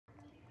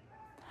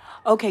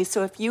Okay,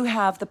 so if you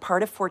have the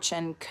part of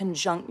fortune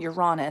conjunct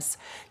Uranus,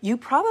 you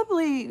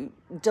probably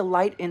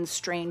delight in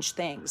strange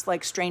things,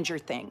 like Stranger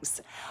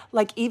Things,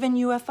 like even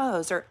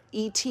UFOs or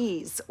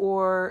ETs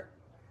or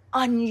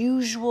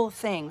unusual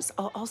things.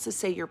 I'll also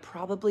say you're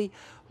probably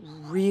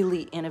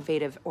really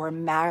innovative or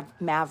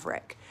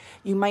maverick.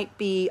 You might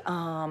be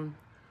a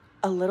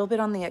little bit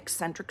on the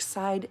eccentric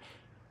side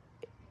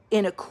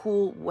in a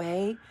cool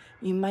way.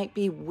 You might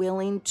be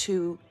willing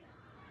to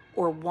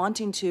or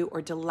wanting to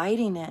or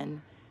delighting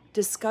in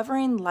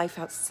discovering life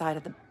outside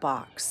of the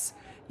box.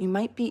 You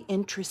might be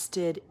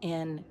interested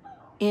in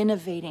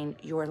innovating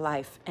your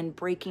life and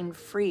breaking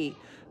free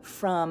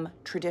from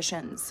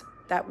traditions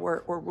that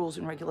were, or rules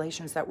and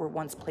regulations that were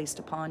once placed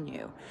upon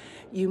you.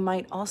 You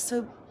might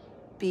also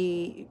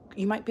you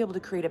might be able to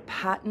create a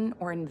patent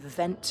or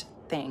invent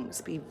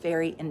things, be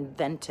very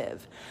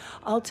inventive.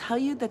 I'll tell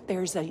you that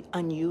there's an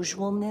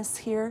unusualness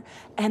here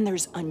and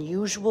there's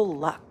unusual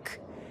luck.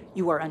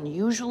 You are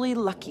unusually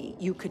lucky.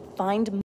 You could find